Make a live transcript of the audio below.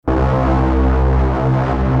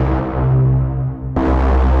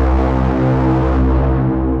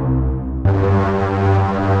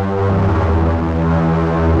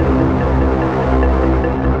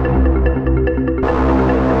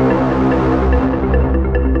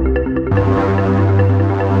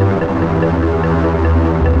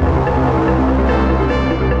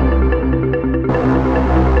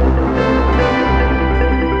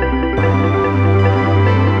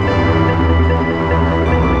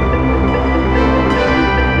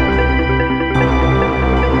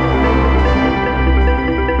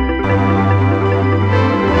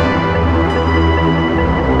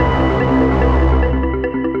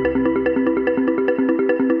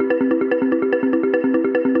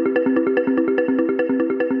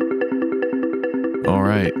All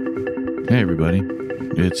right. Hey, everybody.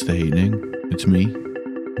 It's the Hatening. It's me.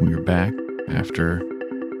 We're back after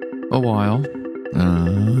a while.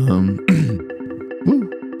 Woo,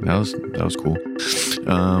 that was cool.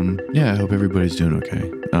 Yeah, I hope everybody's doing okay.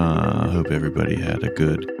 I hope everybody had a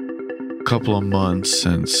good couple of months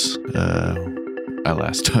since I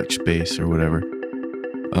last touched base or whatever.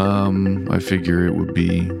 I figure it would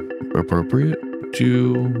be appropriate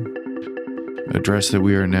to address that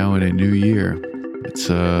we are now in a new year. It's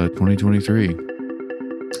 2023.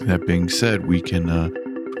 That being said, we've had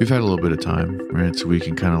a little bit of time, right? So we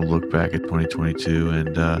can kind of look back at 2022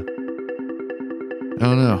 and I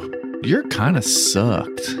don't know. Year kind of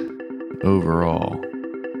sucked overall.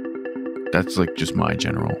 That's like just my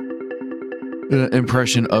general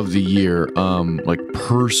impression of the year. Like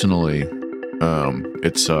personally,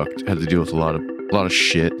 it sucked. Had to deal with a lot of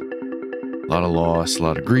shit, a lot of loss, a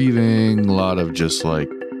lot of grieving, a lot of just like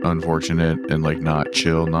unfortunate and like not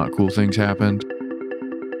chill, not cool things happened.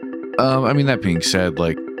 I mean, that being said,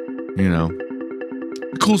 like, you know,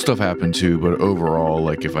 cool stuff happened too, but overall,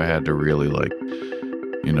 like if I had to really like,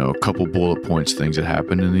 you know, a couple bullet points, things that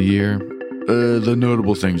happened in the year, the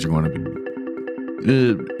notable things are going to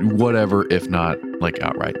be whatever, if not like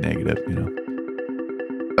outright negative, you know.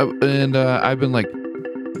 And I've been like,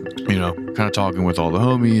 you know, kind of talking with all the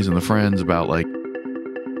homies and the friends about like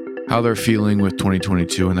how they're feeling with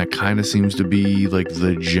 2022, and that kind of seems to be like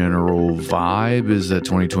the general vibe is that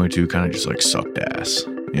 2022 kind of just like sucked ass,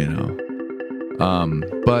 you know.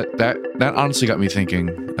 But that honestly got me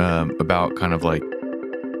thinking about kind of like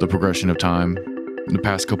the progression of time in the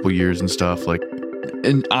past couple years and stuff, like,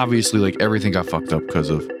 and obviously like everything got fucked up because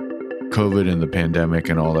of COVID and the pandemic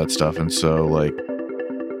and all that stuff, and so like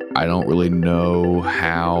I don't really know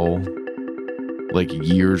how like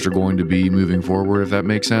years are going to be moving forward, if that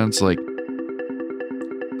makes sense. Like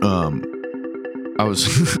I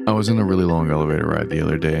was in a really long elevator ride the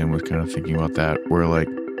other day and was kind of thinking about that, where like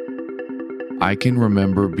I can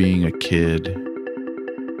remember being a kid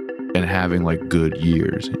and having like good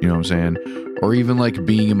years, you know what I'm saying? Or even like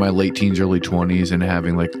being in my late teens, early 20s and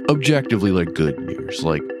having like objectively like good years.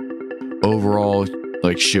 Like overall,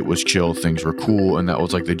 like shit was chill, things were cool, and that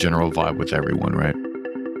was like the general vibe with everyone, right?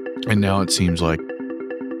 And now it seems like,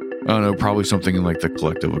 I don't know, probably something in like the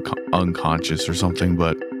collective unconscious or something,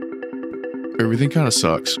 but everything kind of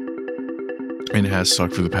sucks and has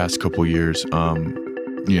sucked for the past couple years.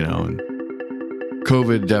 You know, and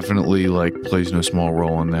COVID definitely like plays no small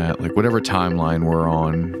role in that. Like whatever timeline we're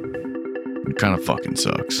on, it kind of fucking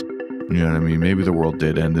sucks. You know what I mean? Maybe the world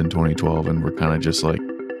did end in 2012 and we're kind of just like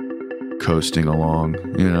coasting along,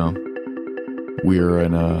 you know. We're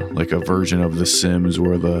in a version of The Sims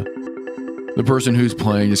where the person who's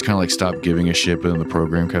playing just kind of like stopped giving a shit, but then the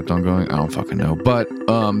program kept on going. I don't fucking know. But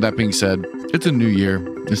that being said, it's a new year.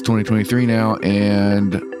 It's 2023 now,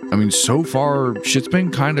 and I mean, so far shit's been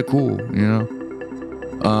kind of cool, you know.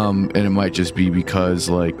 And it might just be because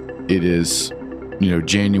like it is, you know,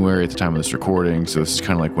 January at the time of this recording, so this is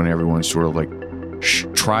kind of like when everyone sort of like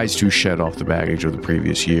tries to shed off the baggage of the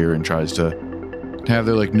previous year and tries to have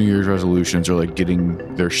their like New Year's resolutions or like getting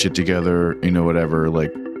their shit together, you know, whatever.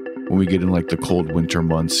 Like when we get in like the cold winter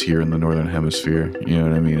months here in the Northern Hemisphere, you know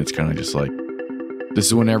what I mean? It's kind of just like, this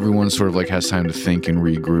is when everyone sort of like has time to think and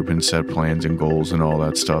regroup and set plans and goals and all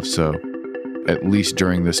that stuff. So at least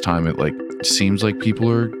during this time, it like seems like people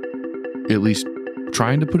are at least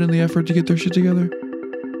trying to put in the effort to get their shit together.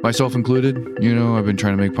 Myself included, you know, I've been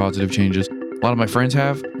trying to make positive changes. A lot of my friends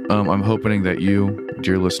have. I'm hoping that you,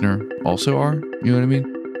 dear listener, also are. You know what I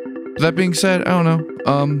mean? But that being said, I don't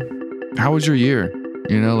know. How was your year?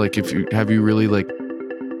 You know, like have you really like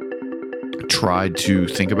tried to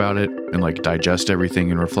think about it and like digest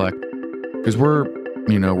everything and reflect? Because we're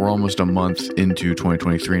almost a month into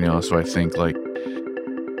 2023 now, so I think like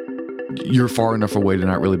you're far enough away to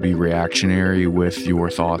not really be reactionary with your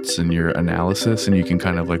thoughts and your analysis, and you can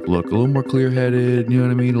kind of like look a little more clear-headed, you know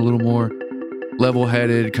what I mean? A little more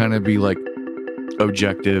level-headed, kind of be like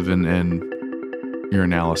objective and your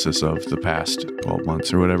analysis of the past 12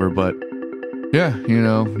 months or whatever. But yeah, you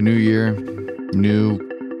know, new year, new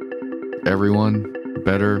everyone,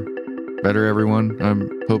 better everyone, I'm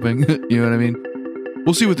hoping. You know what I mean?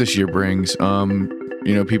 We'll see what this year brings.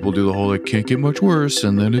 You know, people do the whole like can't get much worse,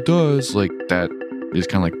 and then it does. Like that is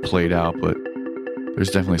kind of like played out, but there's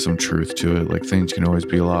definitely some truth to it. Like things can always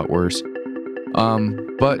be a lot worse.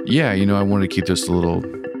 But yeah, you know, I wanted to keep this a little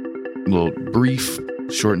brief,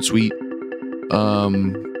 short and sweet.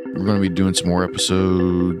 We're going to be doing some more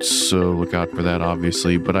episodes, so look out for that,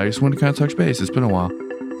 obviously. But I just want to kind of touch base. It's been a while.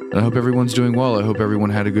 And I hope everyone's doing well. I hope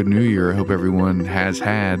everyone had a good New Year. I hope everyone has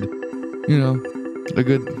had, you know, a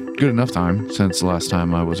good enough time since the last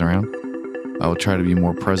time I was around. I will try to be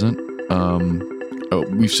more present.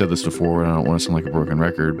 We've said this before, and I don't want to sound like a broken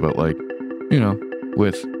record, but like, you know,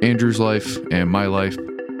 with Andrew's life and my life,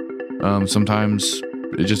 sometimes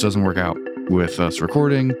it just doesn't work out with us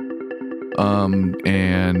recording. And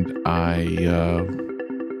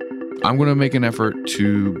I'm going to make an effort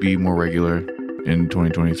to be more regular in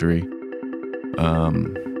 2023.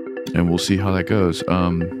 And we'll see how that goes.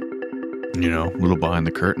 You know, a little behind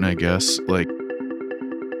the curtain, I guess. Like,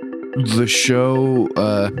 the show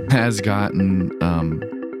has gotten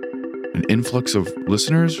an influx of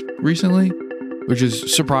listeners recently, which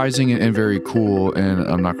is surprising and very cool. And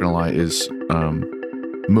I'm not gonna lie, is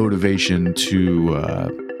motivation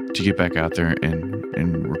to get back out there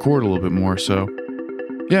and record a little bit more. So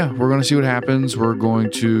yeah, we're gonna see what happens. We're going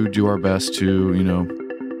to do our best to, you know,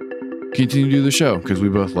 continue to do the show because we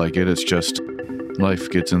both like it. It's just life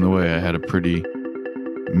gets in the way. I had a pretty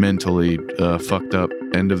mentally fucked up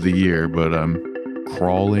end of the year, but I'm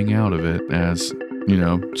crawling out of it, as you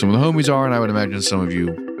know, some of the homies are, and I would imagine some of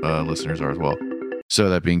you listeners are as well. So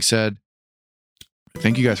that being said,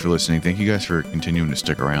 thank you guys for listening. Thank you guys for continuing to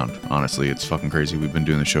stick around. Honestly, it's fucking crazy. We've been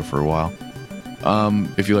doing the show for a while.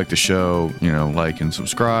 If you like the show, you know, like and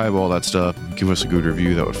subscribe, all that stuff. Give us a good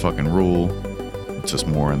review. That would fucking rule. It's just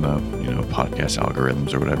more in the, you know, podcast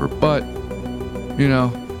algorithms or whatever. But, you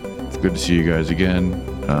know, it's good to see you guys again.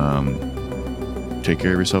 Take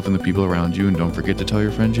care of yourself and the people around you, and don't forget to tell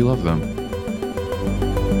your friends you love them.